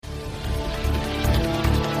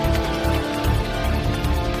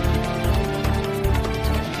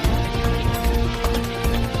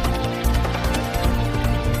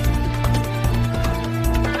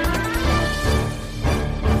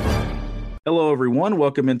Hello, everyone.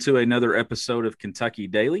 Welcome into another episode of Kentucky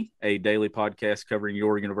Daily, a daily podcast covering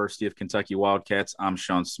your University of Kentucky Wildcats. I'm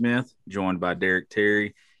Sean Smith, joined by Derek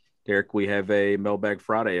Terry. Derek, we have a Mailbag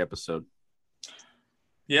Friday episode.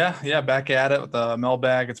 Yeah, back at it with the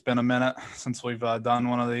mailbag. It's been a minute since we've done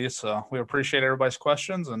one of these, so we appreciate everybody's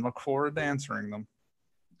questions and look forward to answering them.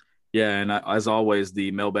 Yeah, and as always,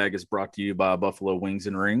 the mailbag is brought to you by Buffalo Wings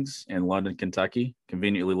and Rings in London, Kentucky,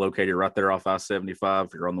 conveniently located right there off I-75.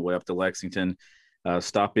 If you're on the way up to Lexington,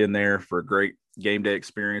 stop in there for a great game day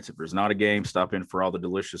experience. If there's not a game, stop in for all the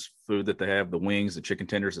delicious food that they have, the wings, the chicken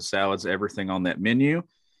tenders, the salads, everything on that menu.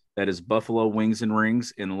 That is Buffalo Wings and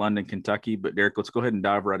Rings in London, Kentucky. But, Derek, let's go ahead and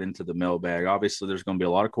dive right into the mailbag. Obviously, there's going to be a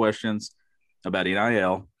lot of questions about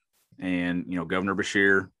NIL and, Governor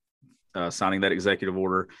Beshear signing that executive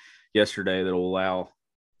order yesterday that will allow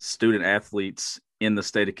student athletes in the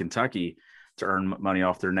state of Kentucky to earn money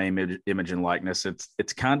off their name, image, and likeness.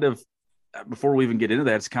 It's kind of, before we even get into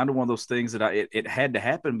that, it's kind of one of those things that it had to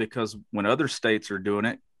happen because when other states are doing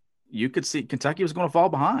it, you could see Kentucky was going to fall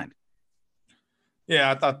behind.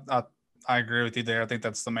 Yeah, I agree with you there. I think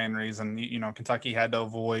that's the main reason. Kentucky had to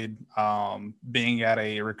avoid being at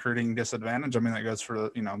a recruiting disadvantage. I mean, that goes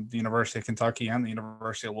for the University of Kentucky and the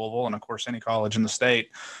University of Louisville, and of course, any college in the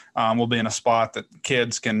state will be in a spot that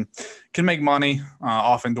kids can make money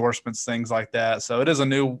off endorsements, things like that. So it is a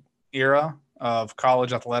new era of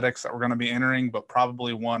college athletics that we're going to be entering, but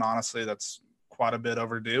probably one, honestly, that's quite a bit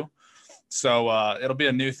overdue. So it'll be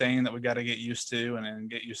a new thing that we got to get used to and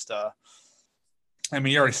get used to. I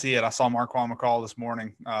mean, you already see it. I saw Marquand McCall this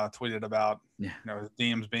morning tweeted about his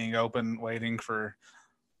DMs being open, waiting for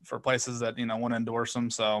places that want to endorse them.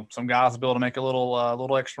 So some guys will be able to make a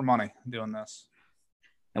little extra money doing this.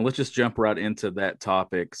 And let's just jump right into that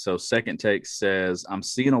topic. So Second Take says, I'm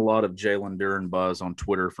seeing a lot of Jalen Duren buzz on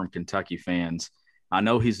Twitter from Kentucky fans. I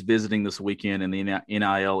know he's visiting this weekend and the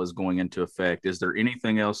NIL is going into effect. Is there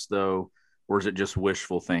anything else, though, or is it just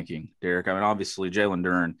wishful thinking, Derek? I mean, obviously, Jalen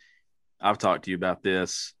Duren, I've talked to you about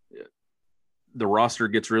this. The roster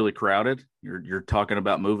gets really crowded. You're talking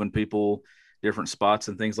about moving people, different spots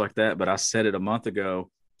and things like that. But I said it a month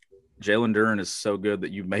ago, Jalen Duren is so good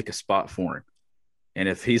that you make a spot for him. And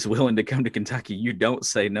if he's willing to come to Kentucky, you don't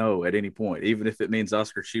say no at any point, even if it means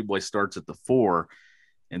Oscar Tshiebwe starts at the 4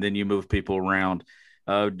 and then you move people around.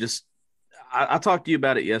 I talked to you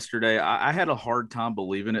about it yesterday. I had a hard time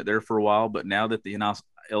believing it there for a while, but now that the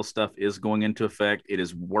NIL stuff is going into effect, it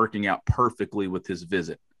is working out perfectly with his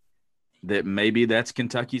visit. That maybe that's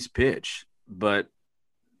Kentucky's pitch, but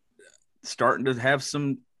starting to have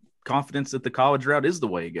some confidence that the college route is the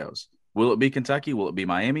way it goes. Will it be Kentucky? Will it be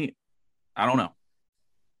Miami? I don't know.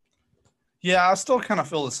 Yeah, I still kind of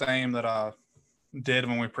feel the same that I did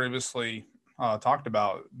when we previously talked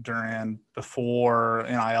about Duren before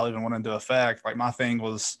NIL even went into effect. Like, my thing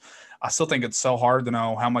was, I still think it's so hard to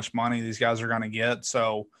know how much money these guys are going to get.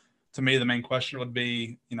 So to me, the main question would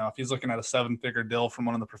be, if he's looking at a 7-figure deal from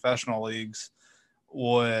one of the professional leagues,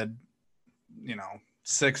 would,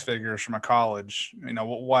 6 figures from a college,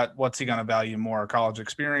 what's he going to value more, college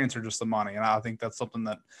experience or just the money? And I think that's something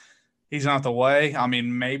that he's not the way. I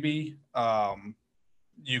mean, maybe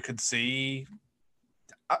you could see –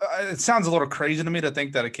 it sounds a little crazy to me to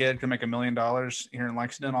think that a kid can make $1 million here in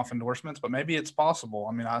Lexington off endorsements, but maybe it's possible.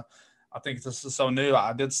 I mean, I think this is so new.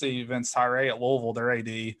 I did see Vince Tyree at Louisville, their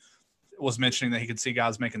AD, was mentioning that he could see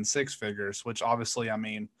guys making 6 figures, which obviously, I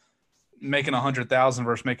mean, making 100,000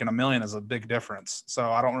 versus making $1 million is a big difference. So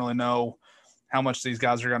I don't really know how much these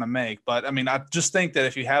guys are going to make. But, I mean, I just think that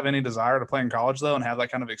if you have any desire to play in college, though, and have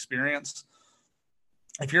that kind of experience,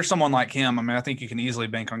 if you're someone like him, I mean, I think you can easily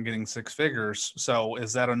bank on getting 6 figures. So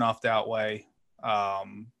is that enough to outweigh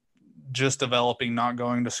just developing, not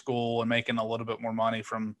going to school, and making a little bit more money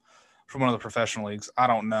from one of the professional leagues? I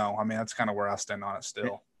don't know. I mean, that's kind of where I stand on it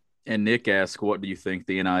still. And Nick asked, what do you think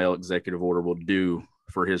the NIL executive order will do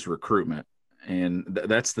for his recruitment? And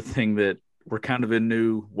that's the thing that we're kind of in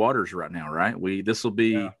new waters right now, right? This will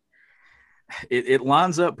be it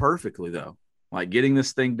lines up perfectly, though. Like, getting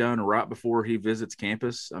this thing done right before he visits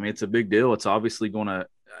campus, I mean, it's a big deal. It's obviously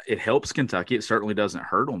it helps Kentucky. It certainly doesn't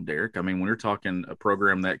hurt them, Derek. I mean, when you're talking a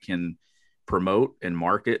program that can promote and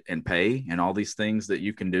market and pay and all these things that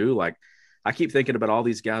you can do, like, I keep thinking about all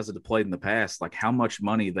these guys that have played in the past, like how much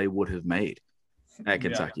money they would have made at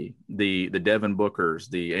Kentucky. Yeah. The Devin Bookers,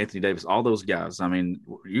 the Anthony Davis, all those guys. I mean,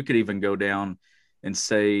 you could even go down and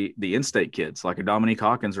say the in-state kids like a Dominique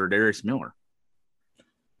Hawkins or a Darius Miller.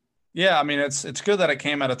 Yeah, I mean, it's good that it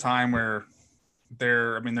came at a time where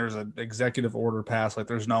there's an executive order passed. Like,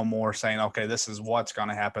 there's no more saying, okay, this is what's going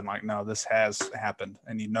to happen. Like, no, this has happened.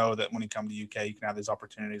 And you know that when you come to UK, you can have these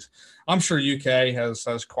opportunities. I'm sure UK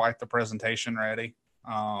has quite the presentation ready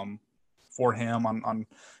for him on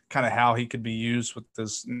kind of how he could be used with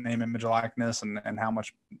his name, image, likeness, and how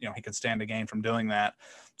much, he could stand to gain from doing that.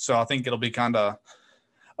 So I think it'll be kind of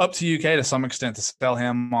up to UK to some extent to sell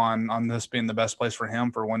him on this being the best place for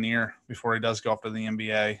him for 1 year before he does go off to the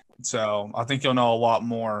NBA. So I think you'll know a lot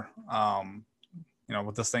more,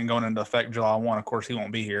 with this thing going into effect July 1. Of course, he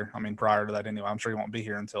won't be here. I mean, prior to that anyway, I'm sure he won't be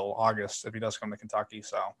here until August if he does come to Kentucky.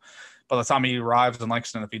 So by the time he arrives in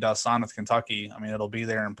Lexington, if he does sign with Kentucky, I mean, it'll be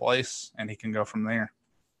there in place and he can go from there.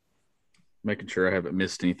 Making sure I haven't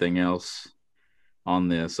missed anything else on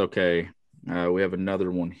this. Okay, we have another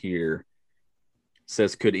one here.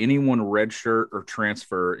 Says, could anyone redshirt or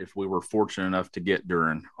transfer if we were fortunate enough to get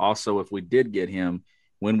Duren? Also, if we did get him,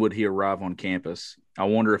 when would he arrive on campus? I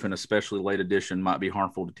wonder if an especially late addition might be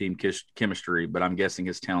harmful to team chemistry, but I'm guessing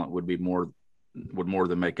his talent would more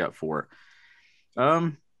than make up for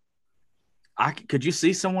it. Could you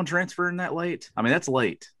see someone transferring that late? I mean, that's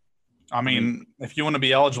late. I mean, if you want to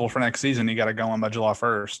be eligible for next season, you got to go in by July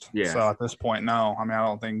 1st. Yeah. So at this point, no. I mean, I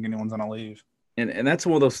don't think anyone's going to leave. And that's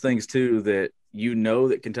one of those things, too, that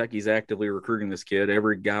that Kentucky's actively recruiting this kid.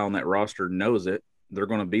 Every guy on that roster knows it. They're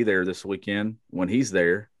going to be there this weekend when he's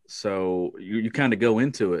there. So you kind of go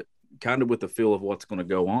into it kind of with the feel of what's going to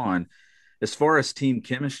go on. As far as team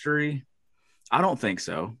chemistry, I don't think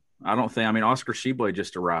so. I mean, Oscar Tshiebwe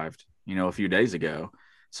just arrived, a few days ago.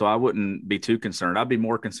 So I wouldn't be too concerned. I'd be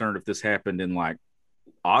more concerned if this happened in like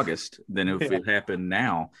August than if it happened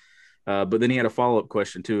now. But then he had a follow-up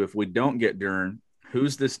question too. If we don't get Duren,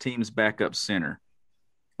 who's this team's backup center?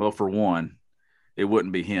 Well, for one, it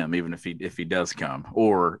wouldn't be him, even if he does come,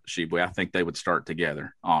 or Tshiebwe. I think they would start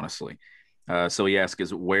together, honestly. So he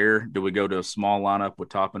asked, where do we go to a small lineup with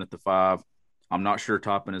Toppin at the 5? I'm not sure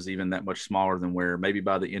Toppin is even that much smaller than Ware. Maybe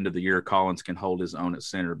by the end of the year, Collins can hold his own at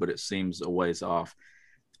center, but it seems a ways off.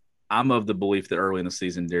 I'm of the belief that early in the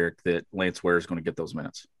season, Derek, that Lance Ware is going to get those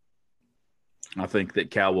minutes. I think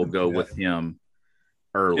that Cal will go with him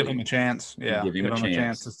early. Give him a chance. Yeah. Give him a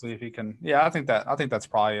chance to see if he can. Yeah, I think that's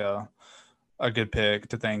probably a good pick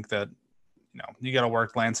to think that, you got to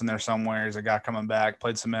work Lance in there somewhere. He's a guy coming back,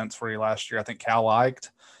 played some minutes for you last year. I think Cal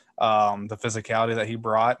liked the physicality that he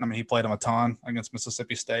brought. I mean, he played him a ton against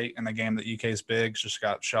Mississippi State in a game that UK's bigs just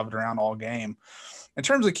got shoved around all game. In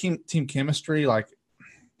terms of team chemistry, like,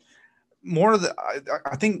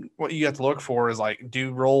 I think what you have to look for is, like,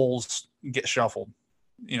 do roles get shuffled?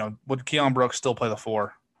 Would Keon Brooks still play the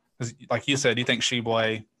 4? Because, like you said, you think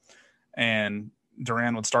Tshiebwe and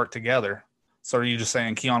Duren would start together. So are you just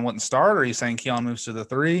saying Keon wouldn't start, or are you saying Keon moves to the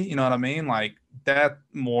 3? You know what I mean? Like, that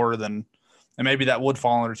more than – and maybe that would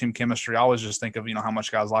fall under team chemistry. I always just think of, how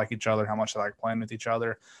much guys like each other, how much they like playing with each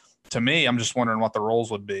other. To me, I'm just wondering what the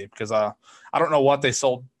roles would be, because I don't know what they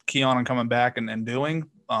sold Keon and coming back and doing.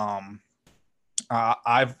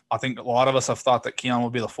 I think a lot of us have thought that Keon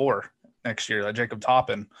would be the 4 next year, that Jacob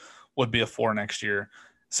Toppin would be a 4 next year.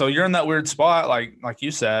 So you're in that weird spot, like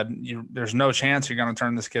you said. There's no chance you're going to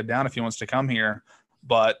turn this kid down if he wants to come here,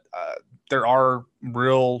 but there are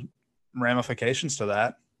real ramifications to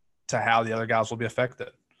that, to how the other guys will be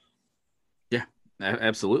affected. Yeah,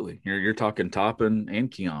 absolutely. You're talking Toppin and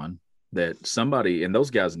Keon, that somebody, and those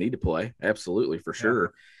guys need to play, absolutely, for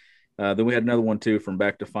sure. Then we had another one too from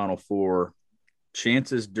Back to Final Four.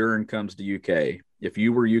 Chances Duren comes to UK. If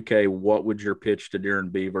you were UK, what would your pitch to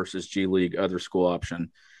Duren be versus G League, other school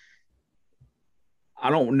option? I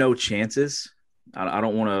don't know chances. I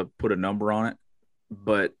don't want to put a number on it,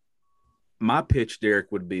 but my pitch,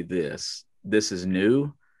 Derek, would be this. This is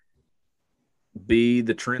new. Be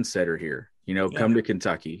the trendsetter here. Come to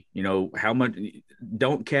Kentucky. How much?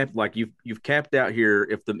 Don't cap, like you've capped out here.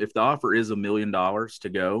 If the offer is $1 million to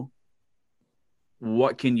go,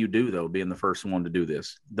 what can you do, though, being the first one to do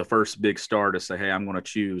this? The first big star to say, hey, I'm going to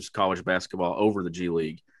choose college basketball over the G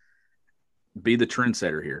League. Be the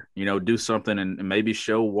trendsetter here. Do something and maybe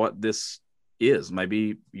show what this is.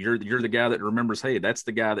 Maybe you're the guy that remembers, hey, that's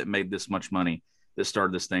the guy that made this much money that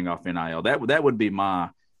started this thing off NIL. That would be my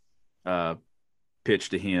pitch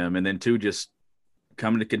to him. And then, two, just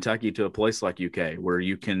coming to Kentucky, to a place like UK where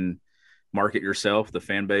you can market yourself. The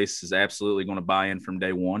fan base is absolutely going to buy in from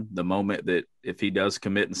day one. The moment that if he does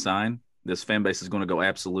commit and sign, this fan base is going to go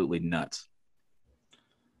absolutely nuts.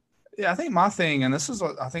 Yeah, I think my thing, and this is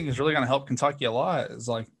what I think is really going to help Kentucky a lot, is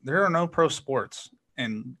like there are no pro sports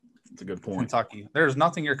in That's a good point. Kentucky. There's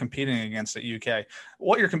nothing you're competing against at UK.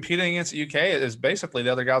 What you're competing against at UK is basically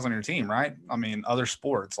the other guys on your team, right? I mean, other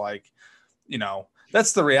sports like,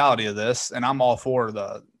 that's the reality of this. And I'm all for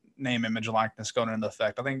the name, image, and likeness going into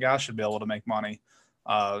effect. I think guys should be able to make money.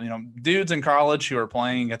 Dudes in college who are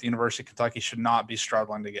playing at the University of Kentucky should not be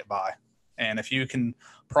struggling to get by. And if you can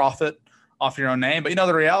profit off your own name, but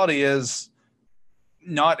the reality is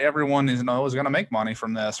not everyone is going to make money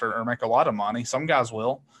from this or make a lot of money. Some guys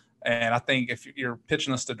will. And I think if you're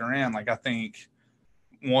pitching this to Durant, I think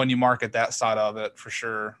one, you market that side of it for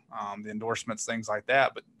sure. The endorsements, things like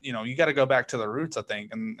that. But, you got to go back to the roots, I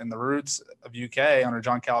think. And the roots of UK under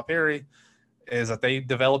John Calipari is that they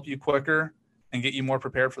develop you quicker and get you more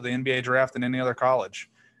prepared for the NBA draft than any other college.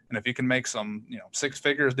 And if you can make some, 6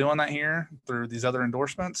 figures doing that here through these other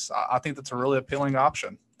endorsements, I think that's a really appealing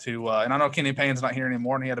option to, and I know Kenny Payne's not here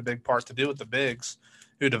anymore and he had a big part to do with the bigs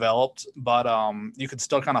who developed, but you could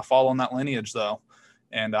still kind of follow in that lineage though.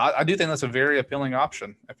 And I do think that's a very appealing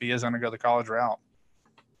option if he is going to go the college route.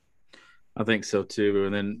 I think so too.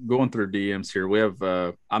 And then going through DMs here, we have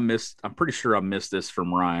I'm pretty sure I missed this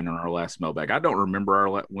from Ryan on our last mailbag. I don't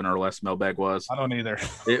remember when our last mailbag was. I don't either.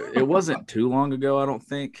 it wasn't too long ago, I don't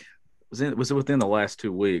think. Was it within the last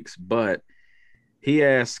 2 weeks? But he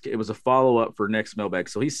asked, it was a follow-up for next mailbag.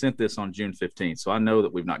 So he sent this on June 15th. So I know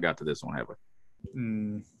that we've not got to this one, have we?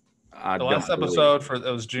 The last episode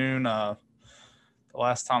it was June. The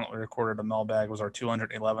last time that we recorded a mailbag was our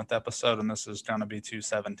 211th episode, and this is going to be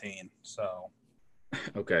 217. So,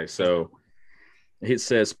 okay. So it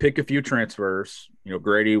says, pick a few transfers,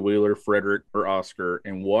 Grady, Wheeler, Frederick, or Oscar,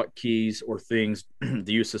 and what keys or things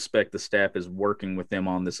do you suspect the staff is working with them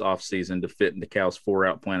on this offseason to fit into Cal's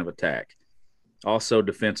 4-out plan of attack? Also,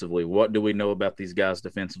 defensively, what do we know about these guys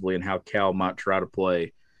defensively and how Cal might try to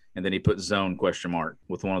play? And then he put zone ?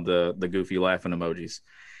 With one of the goofy laughing emojis.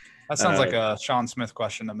 That sounds like a Sean Smith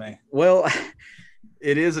question to me. Well,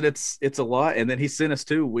 it is, and it's a lot. And then he sent us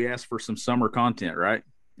too. We asked for some summer content, right?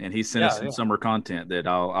 And he sent us some summer content that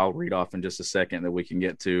I'll read off in just a second that we can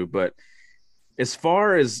get to. But as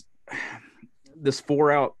far as this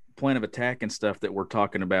 4-out plan of attack and stuff that we're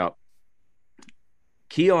talking about,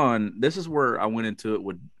 Keon, this is where I went into it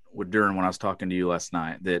with Duran when I was talking to you last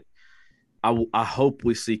night, that I hope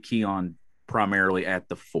we see Keon primarily at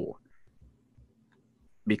the 4.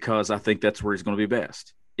 Because I think that's where he's going to be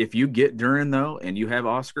best. If you get Duran, though, and you have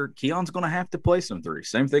Oscar, Keon's going to have to play some 3.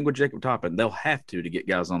 Same thing with Jacob Toppin. They'll have to get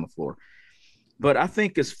guys on the floor. But I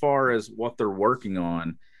think as far as what they're working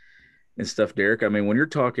on and stuff, Derek, I mean, when you're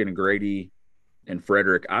talking Grady and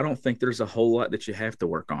Frederick, I don't think there's a whole lot that you have to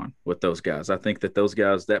work on with those guys. I think that those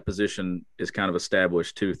guys, that position is kind of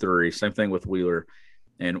established 2-3. Same thing with Wheeler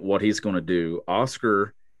and what he's going to do.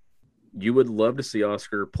 Oscar, you would love to see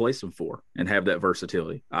Oscar play some 4 and have that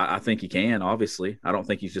versatility. I think he can, obviously. I don't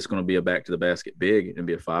think he's just going to be a back to the basket big and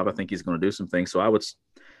be a 5. I think he's going to do some things. So I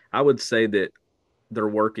would say that they're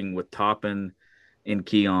working with Toppin and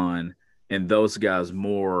Keon and those guys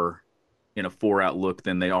more in a 4-out look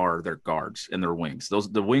than they are their guards and their wings.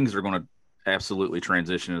 The wings are going to absolutely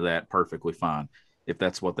transition to that perfectly fine if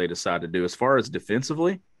that's what they decide to do. As far as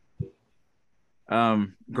defensively,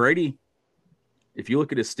 Grady, if you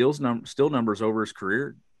look at his still numbers over his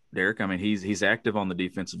career, Derek, I mean, he's active on the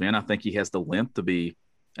defensive end. I think he has the length to be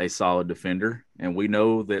a solid defender. And we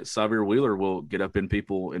know that Xavier Wheeler will get up in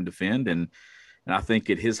people and defend. And I think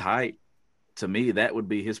at his height, to me, that would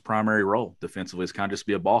be his primary role defensively, is kind of just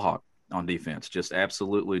be a ball hawk on defense. Just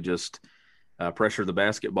absolutely just pressure the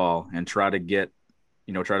basketball and try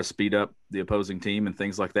to speed up the opposing team and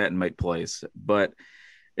things like that and make plays. But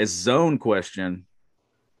as zone question,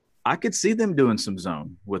 I could see them doing some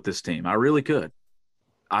zone with this team. I really could.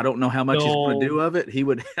 I don't know how much he's going to do of it.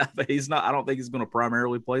 I don't think he's going to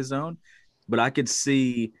primarily play zone, but I could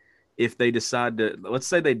see if they decide to, let's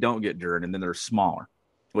say they don't get Duran and then they're smaller,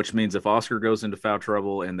 which means if Oscar goes into foul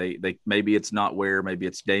trouble and they maybe it's not Ware, maybe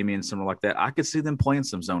it's Damian, something like that, I could see them playing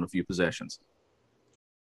some zone a few possessions.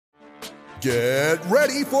 Get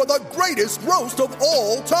ready for the greatest roast of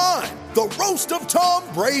all time, the Roast of Tom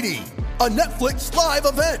Brady, a Netflix live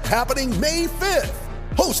event happening May 5th.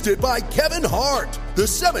 Hosted by Kevin Hart, the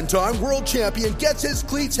 7-time world champion gets his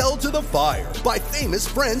cleats held to the fire by famous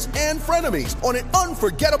friends and frenemies on an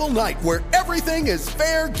unforgettable night where everything is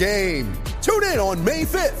fair game. Tune in on May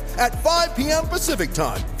 5th at 5 p.m. Pacific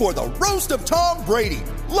time for the Roast of Tom Brady,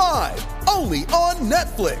 live only on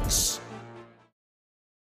Netflix.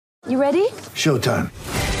 You ready? Showtime.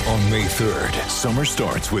 On May 3rd, summer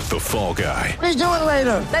starts with The Fall Guy. Let's do it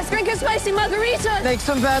later. Let's drink a spicy margarita. Make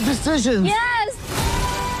some bad decisions. Yes!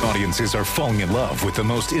 Audiences are falling in love with the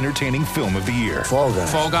most entertaining film of the year. Fall Guy.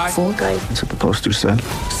 Fall Guy? Fall guy. That's what the poster said.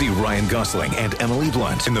 See Ryan Gosling and Emily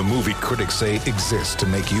Blunt in the movie critics say exists to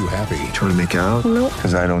make you happy. Trying to make it out? Nope.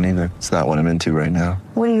 Because I don't either. It's not what I'm into right now.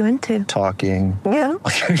 What are you into? Talking. Yeah.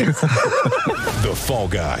 The Fall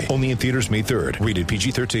Guy. Only in theaters May 3rd. Rated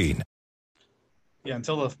PG-13. Yeah,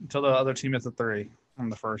 until the other team hits a 3 on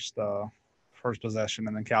the first possession,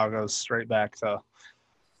 and then Cal goes straight back to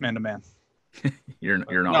man-to-man. You're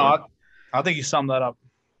not. No, I think you summed that up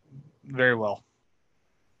very well.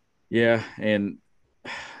 Yeah, and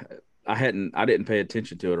I didn't pay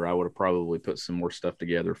attention to it, or I would have probably put some more stuff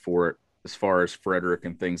together for it as far as Frederick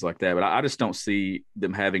and things like that. But I just don't see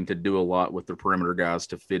them having to do a lot with their perimeter guys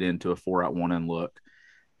to fit into a 4-out 1-in look.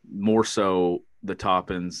 More so the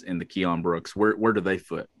Toppins and the Keon Brooks. Where do they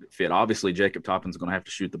fit? Obviously, Jacob Toppin's going to have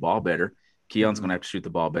to shoot the ball better. Keon's going to have to shoot the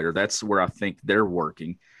ball better. That's where I think they're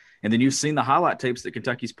working. And then you've seen the highlight tapes that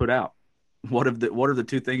Kentucky's put out. What are the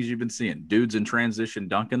two things you've been seeing? Dudes in transition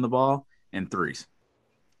dunking the ball and threes.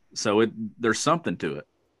 So there's something to it.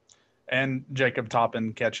 And Jacob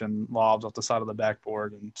Toppin catching lobs off the side of the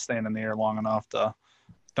backboard and staying in the air long enough to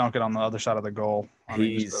dunk it on the other side of the goal.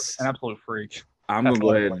 He's an absolute freak. I'm going to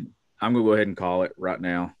go ahead and call it right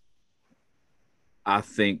now. I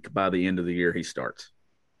think by the end of the year he starts.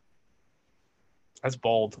 That's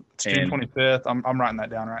bold. It's June 25th. I'm writing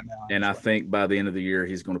that down right now. And I think by the end of the year,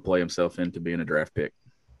 he's going to play himself into being a draft pick.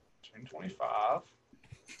 June 25.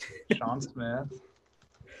 Sean Smith.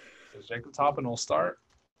 Says Jacob Toppin will start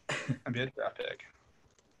and be a draft pick.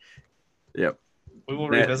 Yep. We will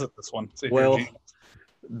revisit this one.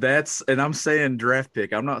 And I'm saying draft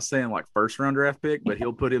pick. I'm not saying like first round draft pick, but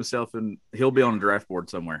he'll put himself in. He'll be on a draft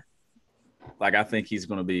board somewhere. Like I think he's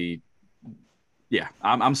going to be. Yeah,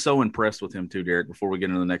 I'm so impressed with him too, Derek. Before we get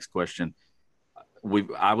into the next question,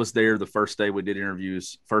 I was there the first day we did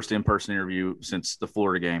interviews, first in-person interview since the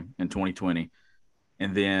Florida game in 2020,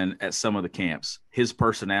 and then at some of the camps. His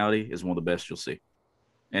personality is one of the best you'll see,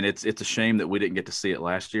 and it's a shame that we didn't get to see it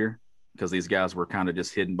last year because these guys were kind of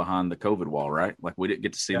just hidden behind the COVID wall, right? Like we didn't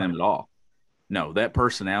get to see them at all. No, that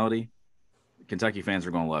personality, Kentucky fans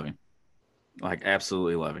are going to love him, like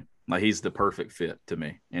absolutely love him. Like he's the perfect fit to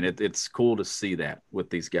me, and it's cool to see that with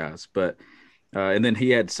these guys. But and then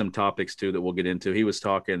he had some topics too that we'll get into. He was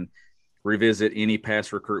talking revisit any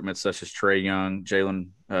past recruitments such as Trae Young,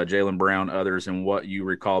 Jaylen Brown, others, and what you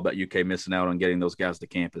recall about UK missing out on getting those guys to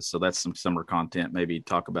campus. So that's some summer content. Maybe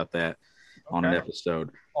talk about that on an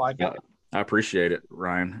episode. Oh, I got it. I appreciate it,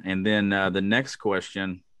 Ryan. And then the next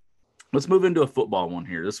question, let's move into a football one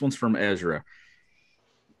here. This one's from Ezra.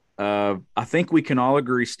 I think we can all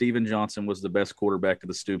agree Steven Johnson was the best quarterback of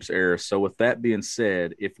the Stoops era. So with that being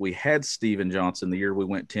said, if we had Steven Johnson the year we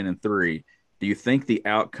went 10-3, do you think the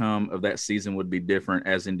outcome of that season would be different?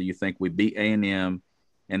 As in, do you think we beat A&M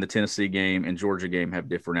and the Tennessee game and Georgia game have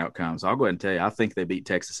different outcomes? I'll go ahead and tell you, I think they beat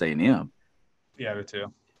Texas A&M. Yeah, I do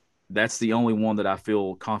too. That's the only one that I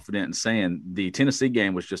feel confident in saying. The Tennessee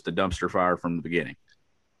game was just a dumpster fire from the beginning,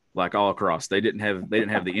 like all across. They didn't have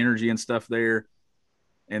the energy and stuff there.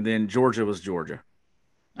 And then Georgia was Georgia.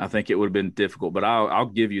 I think it would have been difficult, but I'll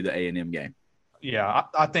give you the A&M game. Yeah,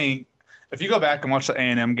 I think if you go back and watch the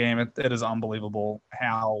A&M game, it is unbelievable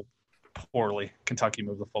how poorly Kentucky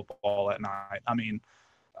moved the football that night. I mean,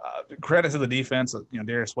 credit to the defense.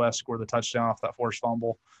 Darius West scored the touchdown off that forced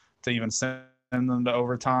fumble to even send them to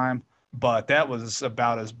overtime. But that was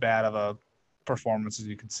about as bad of a performance as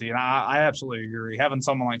you could see. And I absolutely agree. Having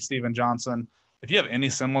someone like Steven Johnson, if you have any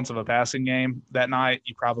semblance of a passing game that night,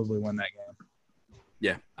 you probably win that game.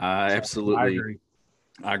 Yeah, absolutely.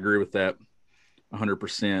 I agree with that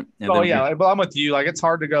 100%. But I'm with you. Like, it's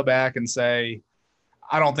hard to go back and say,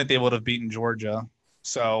 I don't think they would have beaten Georgia.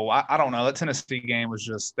 So I don't know. That Tennessee game was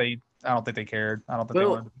just I don't think they cared. I don't think they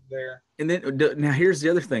wanted to be there. And then now here's the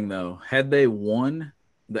other thing though. Had they won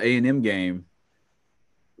the A&M game,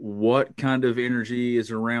 what kind of energy is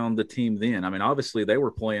around the team then? I mean, obviously they were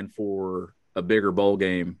playing for a bigger bowl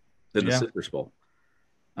game than the Citrus Bowl.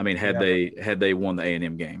 I mean, had they won the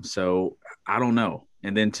A&M game. So I don't know.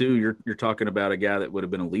 And then too, you're talking about a guy that would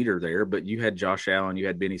have been a leader there, but you had Josh Allen, you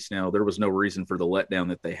had Benny Snell. There was no reason for the letdown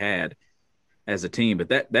that they had as a team, but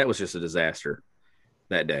that was just a disaster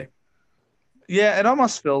that day. Yeah, it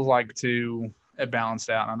almost feels like it balanced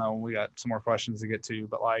out. I know we got some more questions to get to,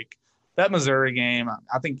 but like that Missouri game,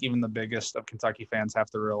 I think even the biggest of Kentucky fans have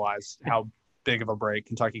to realize how big of a break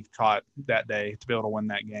Kentucky caught that day to be able to win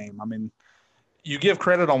that game. I mean, you give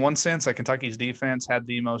credit on one sense that Kentucky's defense had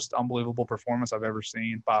the most unbelievable performance I've ever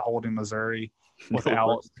seen by holding Missouri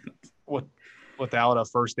without a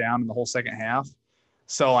first down in the whole second half.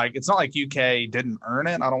 So, like, it's not like UK didn't earn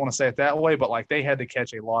it. I don't want to say it that way, but, like, they had to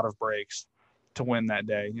catch a lot of breaks to win that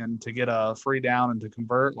day. And to get a free down and to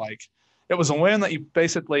convert, like, it was a win that you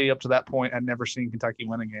basically, up to that point, had never seen Kentucky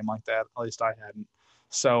win a game like that. At least I hadn't.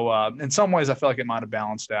 So, in some ways, I feel like it might have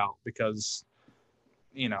balanced out because,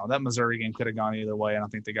 you know, that Missouri game could have gone either way, and I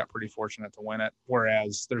think they got pretty fortunate to win it.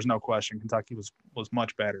 Whereas there's no question Kentucky was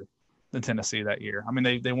much better than Tennessee that year. I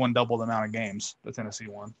mean, they won double the amount of games that Tennessee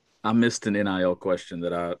won. I missed an NIL question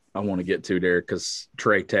that I want to get to, Derek, because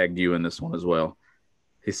Trey tagged you in this one as well.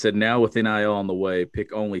 He said, now with NIL on the way,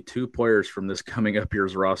 pick only 2 players from this coming up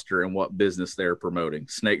year's roster and what business they're promoting.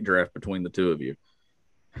 Snake draft between the 2 of you.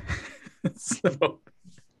 So,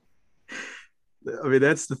 I mean,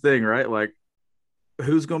 that's the thing, right? Like,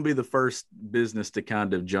 who's going to be the first business to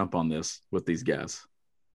kind of jump on this with these guys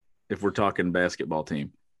if we're talking basketball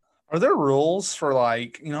team? Are there rules for,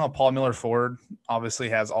 like, you know, Paul Miller Ford obviously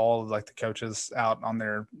has all of, like, the coaches out on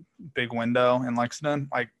their big window in Lexington?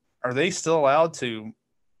 Like, are they still allowed to?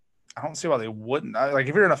 I don't see why they wouldn't. Like,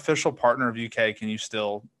 if you're an official partner of UK, can you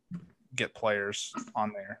still get players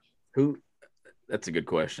on there? Who? That's a good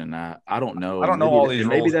question. I don't know. I don't know all these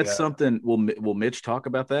maybe rules that's yet. something. Will Mitch talk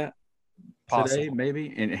about that Possible. today?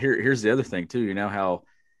 Maybe. And here's the other thing too. You know how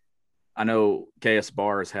I know KS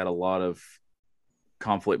Barr has had a lot of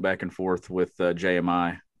conflict back and forth with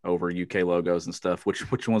JMI over UK logos and stuff.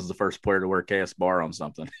 Which one's the first player to wear KS Barr on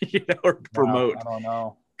something, you know, or promote? I don't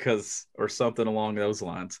know. Or something along those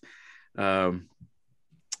lines. I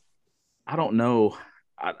don't know.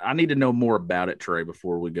 I need to know more about it, Trey,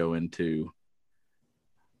 before we go into.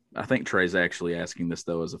 I think Trey's actually asking this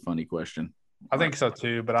though as a funny question. I think so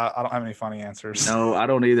too, but I don't have any funny answers. No, I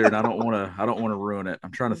don't either, and I don't want to ruin it.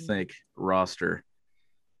 I'm trying to think roster.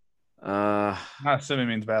 I assume it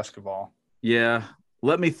means basketball. Yeah,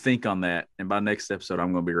 let me think on that, and by next episode,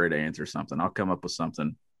 I'm going to be ready to answer something. I'll come up with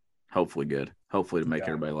something, hopefully good, hopefully to make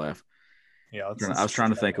everybody laugh. Yeah, I was trying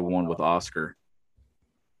to think of one with Oscar.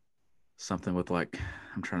 Something with, like,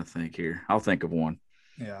 I'm trying to think here. I'll think of one.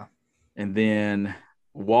 Yeah. And then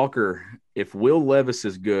Walker, if Will Levis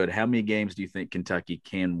is good, how many games do you think Kentucky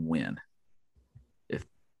can win?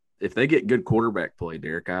 If they get good quarterback play,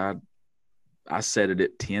 Derek, I set it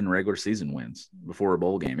at 10 regular season wins before a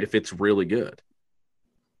bowl game, if it's really good.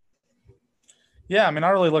 Yeah, I mean, I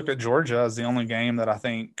really looked at Georgia as the only game that I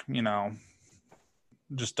think, you know,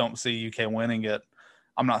 just don't see UK winning it.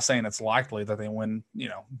 I'm not saying it's likely that they win, you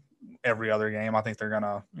know, every other game. I think they're going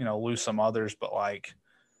to, you know, lose some others, but, like,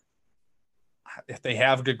 if they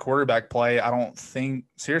have good quarterback play, I don't think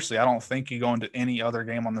you go into any other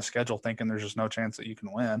game on the schedule thinking there's just no chance that you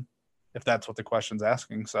can win, if that's what the question's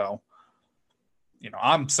asking. So, you know,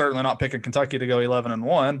 I'm certainly not picking Kentucky to go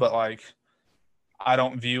 11-1, but, like, I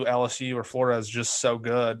don't view LSU or Florida as just so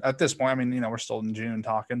good at this point. I mean, you know, we're still in June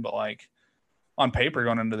talking, but, like, on paper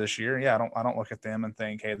going into this year, yeah, I don't look at them and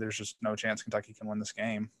think, hey, there's just no chance Kentucky can win this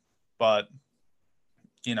game. But,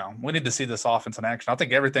 you know, we need to see this offense in action. I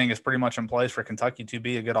think everything is pretty much in place for Kentucky to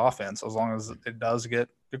be a good offense as long as it does get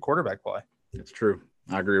good quarterback play. That's true.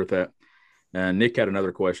 I agree with that. Nick had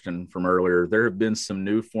another question from earlier. There have been some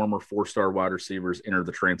new former 4-star wide receivers enter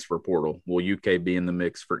the transfer portal. Will UK be in the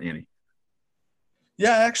mix for any?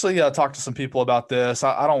 Yeah, I actually talked to some people about this.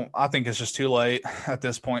 I think it's just too late at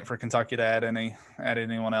this point for Kentucky to add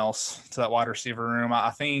anyone else to that wide receiver room. I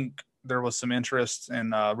think there was some interest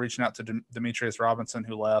in reaching out to Demetrius Robinson,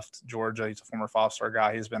 who left Georgia. He's a former 5-star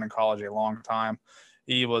guy. He's been in college a long time.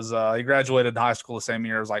 He was he graduated high school the same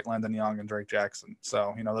year as, like, Landon Young and Drake Jackson.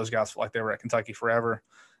 So, you know, those guys feel like they were at Kentucky forever.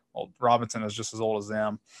 Well, Robinson is just as old as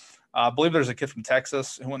them. I believe there's a kid from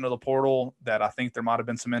Texas who went into the portal that I think there might have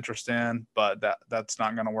been some interest in, but that's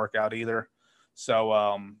not going to work out either.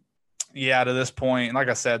 So, yeah, to this point, like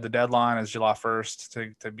I said, the deadline is July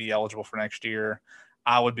 1st to be eligible for next year.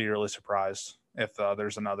 I would be really surprised if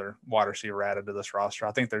there's another wide receiver added to this roster.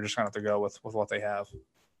 I think they're just going to have to go with what they have.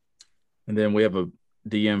 And then we have a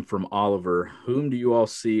DM from Oliver. Whom do you all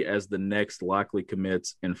see as the next likely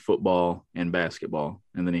commits in football and basketball?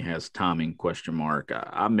 And then he has timing ?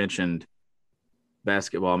 I mentioned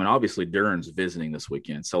basketball. I mean, obviously Duran's visiting this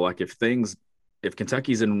weekend. So, like, if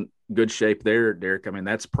Kentucky's in good shape there, Derek, I mean,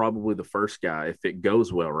 that's probably the first guy if it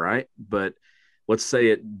goes well, right? But let's say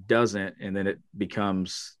it doesn't, and then it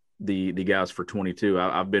becomes the guys for 22.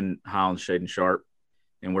 I've been high on Shaden Sharp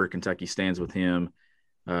and where Kentucky stands with him.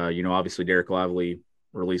 You know, obviously Derek Lively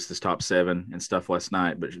released his top 7 and stuff last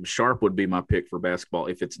night, but Sharp would be my pick for basketball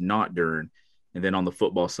if it's not Duran. And then on the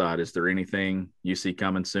football side, is there anything you see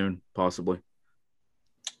coming soon, possibly?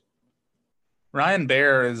 Ryan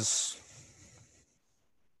Baer is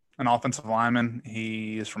an offensive lineman.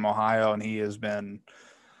 He is from Ohio, and he has been.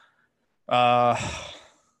 I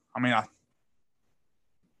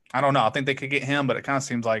don't know. I think they could get him, but it kind of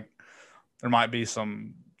seems like there might be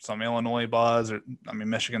some Illinois buzz, or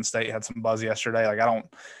Michigan State had some buzz yesterday. Like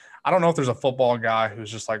I don't know if there's a football guy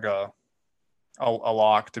who's just like a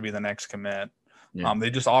lock to be the next commit. Yeah. They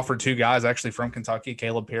just offered 2 guys actually from Kentucky,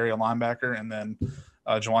 Caleb Perry, a linebacker, and then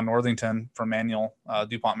Juwan Northington from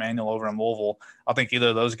DuPont Manual over in Louisville. I think either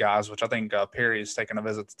of those guys, which I think Perry is taking a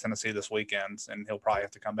visit to Tennessee this weekend, and he'll probably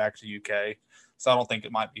have to come back to UK. So I don't think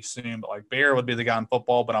it might be soon, but like Bear would be the guy in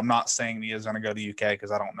football, but I'm not saying he is going to go to UK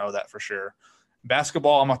because I don't know that for sure.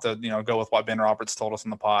 Basketball, I'm going to have to, go with what Ben Roberts told us in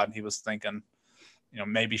the pod. He was thinking,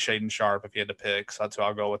 maybe Shaden Sharp if he had to pick. So that's who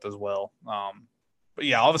I'll go with as well. But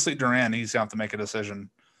yeah, obviously Durant, he's going to have to make a decision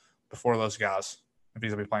before those guys if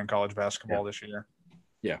he's going to be playing college basketball this year.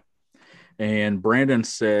 Yeah. And Brandon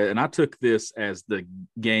said, and I took this as the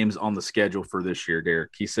games on the schedule for this year,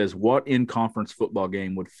 Derek. He says, what in-conference football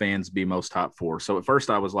game would fans be most hyped for? So at first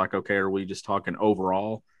I was like, okay, are we just talking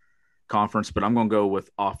overall conference? But I'm going to go with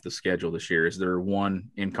off the schedule this year. Is there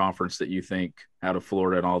one in-conference that you think out of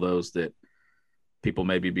Florida and all those that people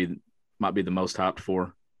might be the most hyped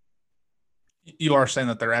for? You are saying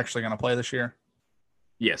that they're actually going to play this year?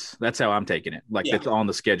 Yes, that's how I'm taking it. Like it's on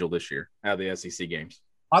the schedule this year out of the SEC games.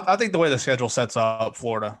 I think the way the schedule sets up,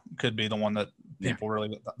 Florida could be the one that people really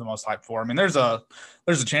get the most hype for. I mean, there's a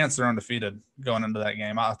chance they're undefeated going into that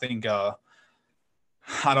game. I think I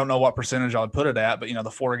don't know what percentage I would put it at, but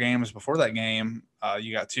the 4 games before that game,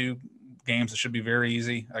 you got 2 games that should be very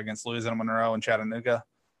easy against Louisiana Monroe and Chattanooga,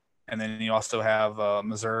 and then you also have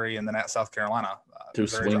Missouri and then at South Carolina. 2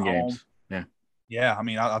 swing games. Yeah,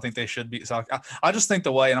 I think they should be. So I just think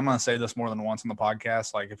the way, and I'm going to say this more than once on the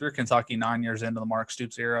podcast, like if you're Kentucky 9 years into the Mark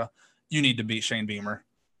Stoops era, you need to beat Shane Beamer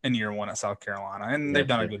in year 1 at South Carolina. And they've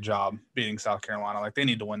done a good job beating South Carolina. Like they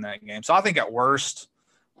need to win that game. So I think at worst,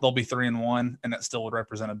 they'll be 3-1, and that still would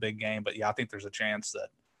represent a big game. But yeah, I think there's a chance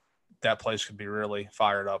that place could be really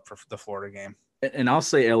fired up for the Florida game. And I'll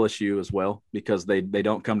say LSU as well, because they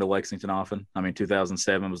don't come to Lexington often.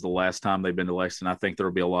 2007 was the last time they've been to Lexington. I think there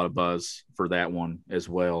will be a lot of buzz for that one as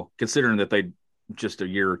well, considering that they just a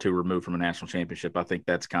year or 2 removed from a national championship. I think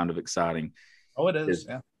that's kind of exciting. Oh, it is,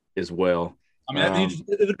 as well.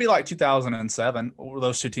 It would be like 2007 where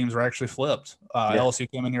those 2 teams were actually flipped.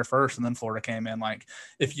 LSU came in here first, and then Florida came in. Like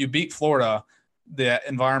if you beat Florida, the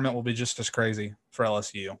environment will be just as crazy for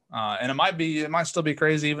LSU. And it might still be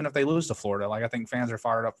crazy even if they lose to Florida. Like I think fans are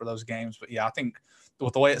fired up for those games, but yeah, I think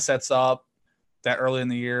with the way it sets up that early in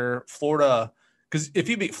the year, Florida, because if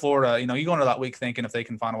you beat Florida, you go into that week thinking if they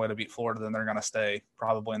can find a way to beat Florida, then they're going to stay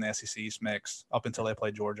probably in the SEC East mix up until they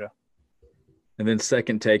play Georgia. And then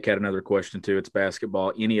Second Take had another question too. It's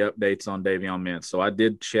basketball. Any updates on Davion Mintz? So I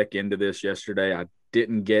did check into this yesterday. I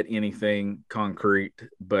didn't get anything concrete,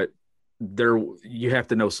 but you have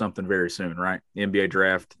to know something very soon, right? The NBA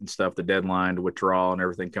draft and stuff, the deadline to withdraw and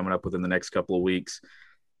everything coming up within the next couple of weeks.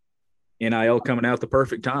 NIL coming out at the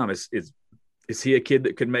perfect time. Is he a kid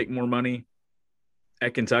that could make more money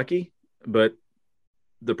at Kentucky? But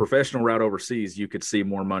the professional route overseas, you could see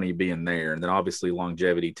more money being there. And then obviously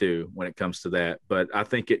longevity too when it comes to that. But I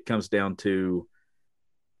think it comes down to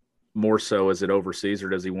more so, is it overseas or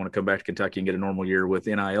does he want to come back to Kentucky and get a normal year with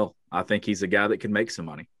NIL? I think he's a guy that can make some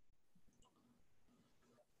money.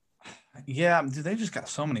 Yeah, dude, they just got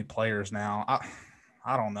so many players now.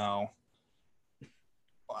 I don't know.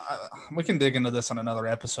 We can dig into this on another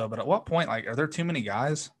episode, but at what point, like, are there too many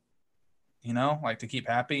guys, to keep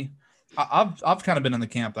happy? I've kind of been in the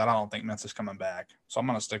camp that I don't think Mintz is coming back. So I'm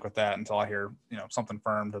going to stick with that until I hear, something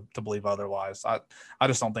firm to believe otherwise. I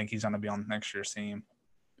just don't think he's going to be on next year's team.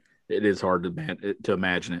 It is hard to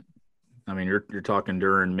imagine it. You're talking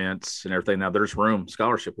Duran, Mintz, and everything. Now there's room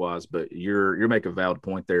scholarship wise, but you're making a valid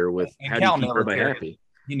point there with how do you keep everybody happy.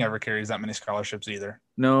 He never carries that many scholarships either.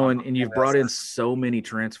 No, and you've brought in so many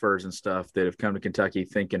transfers and stuff that have come to Kentucky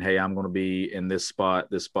thinking, hey, I'm going to be in this spot.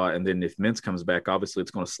 And then if Mintz comes back, obviously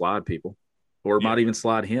it's going to slide people, or it might even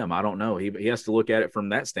slide him. I don't know. He has to look at it from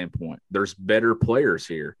that standpoint. There's better players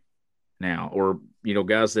here now, or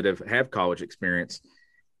guys that have college experience.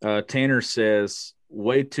 Tanner says,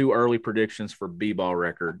 way too early predictions for B-ball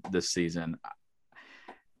record this season.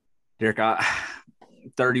 Derek,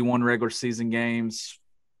 31 regular season games.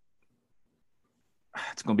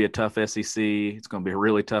 It's going to be a tough SEC. It's going to be a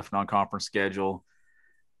really tough non-conference schedule.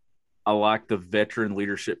 I like the veteran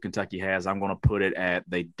leadership Kentucky has. I'm going to put it at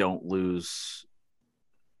they don't lose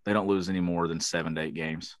any more than 7 to 8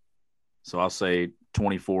 games. So I'll say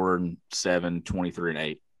 24-7,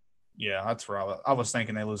 23-8. Yeah, that's right. I was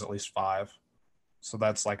thinking they lose at least 5. So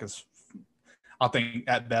that's like I think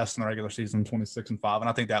at best in the regular season 26-5, and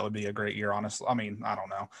I think that would be a great year. Honestly, I mean, I don't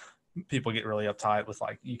know. People get really uptight with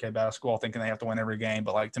like UK basketball, thinking they have to win every game,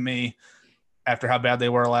 but like to me, after how bad they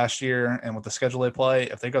were last year and with the schedule they play,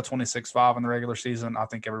 if they go 26-5 in the regular season, I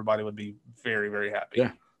think everybody would be very, very happy.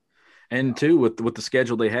 Yeah. And too, with the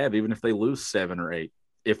schedule they have, even if they lose 7 or 8,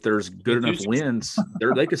 if there's good enough wins,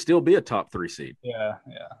 they could still be a top 3 seed. Yeah,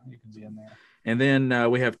 you could be in there. And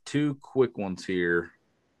then we have 2 quick ones here.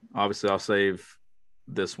 Obviously, I'll save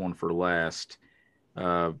this one for last.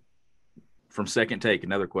 From Second Take,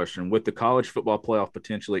 another question. With the college football playoff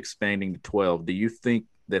potentially expanding to 12, do you think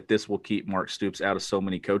that this will keep Mark Stoops out of so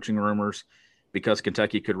many coaching rumors because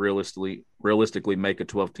Kentucky could realistically make a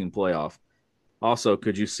 12-team playoff? Also,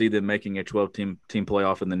 could you see them making a 12-team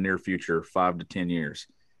playoff in the near future, 5 to 10 years?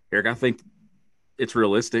 Eric, I think it's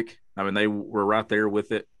realistic. I mean, they were right there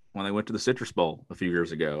with it when they went to the Citrus Bowl a few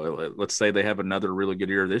years ago. Let's say they have another really good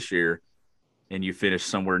year this year and you finish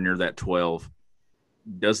somewhere near that 12.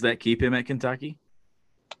 Does that keep him at Kentucky?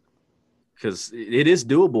 Because it is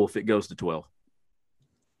doable if it goes to 12.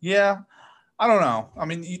 Yeah, I don't know. I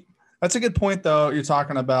mean, that's a good point, though. You're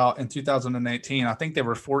talking about in 2018, I think they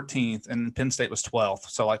were 14th and Penn State was 12th.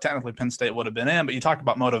 So, like, technically Penn State would have been in. But you talk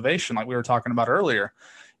about motivation, like we were talking about earlier.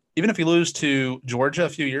 Even if you lose to Georgia a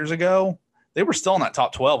few years ago, they were still in that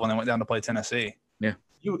top 12 when they went down to play Tennessee. Yeah.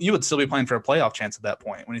 You would still be playing for a playoff chance at that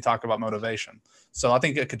point when you talk about motivation. So I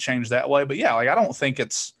think it could change that way. But, yeah, like I don't think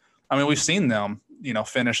it's – I mean, we've seen them,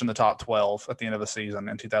 finish in the top 12 at the end of the season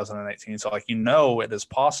in 2018. So, like, it is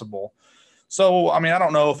possible. So, I mean, I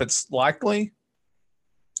don't know if it's likely.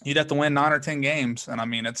 You'd have to win 9 or 10 games. And, I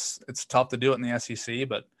mean, it's tough to do it in the SEC.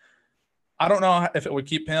 But I don't know if it would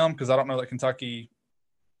keep him because I don't know that Kentucky –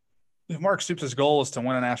 if Mark Stoops' goal is to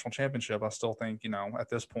win a national championship, I still think, at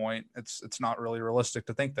this point, it's not really realistic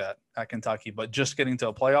to think that at Kentucky. But just getting to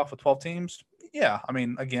a playoff with 12 teams, yeah. I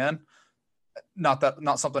mean, again, not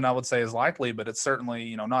something I would say is likely, but it's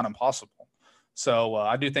certainly, not impossible. So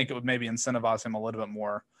I do think it would maybe incentivize him a little bit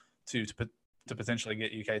more to potentially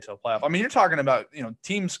get UK to a playoff. I mean, you're talking about,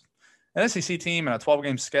 teams, an SEC team and a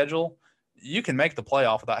 12-game schedule. You can make the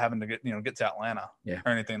playoff without having to get to Atlanta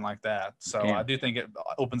or anything like that. So I do think it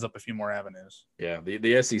opens up a few more avenues. Yeah,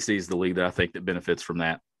 the SEC is the league that I think that benefits from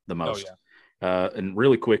that the most. Oh, yeah. And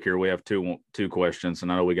really quick here, we have two questions,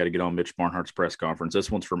 and I know we got to get on Mitch Barnhart's press conference. This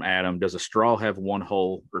one's from Adam. Does a straw have 1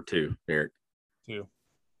 hole or 2, Derek? 2.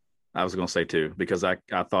 I was going to say 2 because I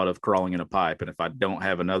thought of crawling in a pipe, and if I don't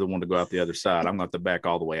have another one to go out the other side, I'm going to have to back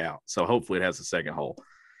all the way out. So hopefully it has a second hole.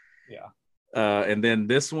 Yeah. And then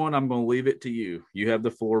this one, I'm going to leave it to you. You have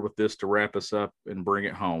the floor with this to wrap us up and bring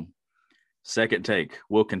it home. Second Take.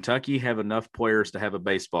 Will Kentucky have enough players to have a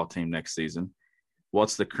baseball team next season?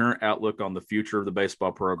 What's the current outlook on the future of the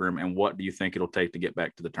baseball program, and what do you think it'll take to get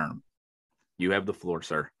back to the tournament? You have the floor,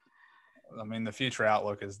 sir. I mean, the future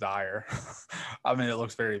outlook is dire. I mean, it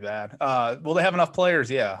looks very bad. Will they have enough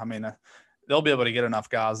players? Yeah. I mean, they'll be able to get enough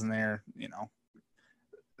guys in there.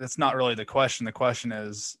 That's not really the question. The question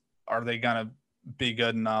is, are they going to be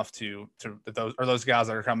good enough those guys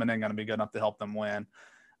that are coming in going to be good enough to help them win?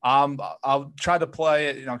 I'll try to play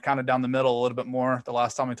it, kind of down the middle a little bit more. The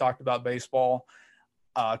last time we talked about baseball,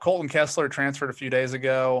 Colton Kessler transferred a few days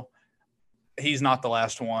ago. He's not the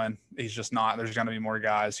last one. He's just not. There's going to be more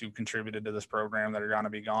guys who contributed to this program that are going to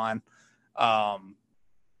be gone. No,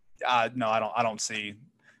 I don't see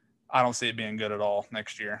it being good at all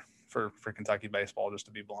next year for Kentucky baseball, just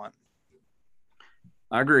to be blunt.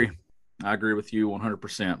 I agree with you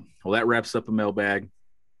 100%. Well, that wraps up a mailbag.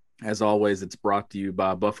 As always, it's brought to you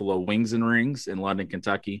by Buffalo Wings and Rings in London,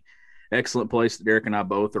 Kentucky. Excellent place that Derek and I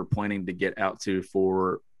both are planning to get out to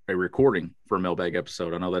for a recording for a mailbag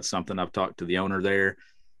episode. I know that's something I've talked to the owner there,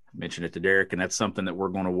 mentioned it to Derek, and that's something that we're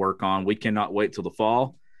going to work on. We cannot wait till the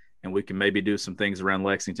fall, and we can maybe do some things around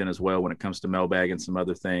Lexington as well when it comes to mailbag and some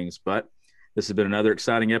other things. But this has been another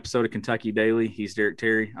exciting episode of Kentucky Daily. He's Derek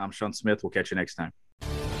Terry. I'm Sean Smith. We'll catch you next time.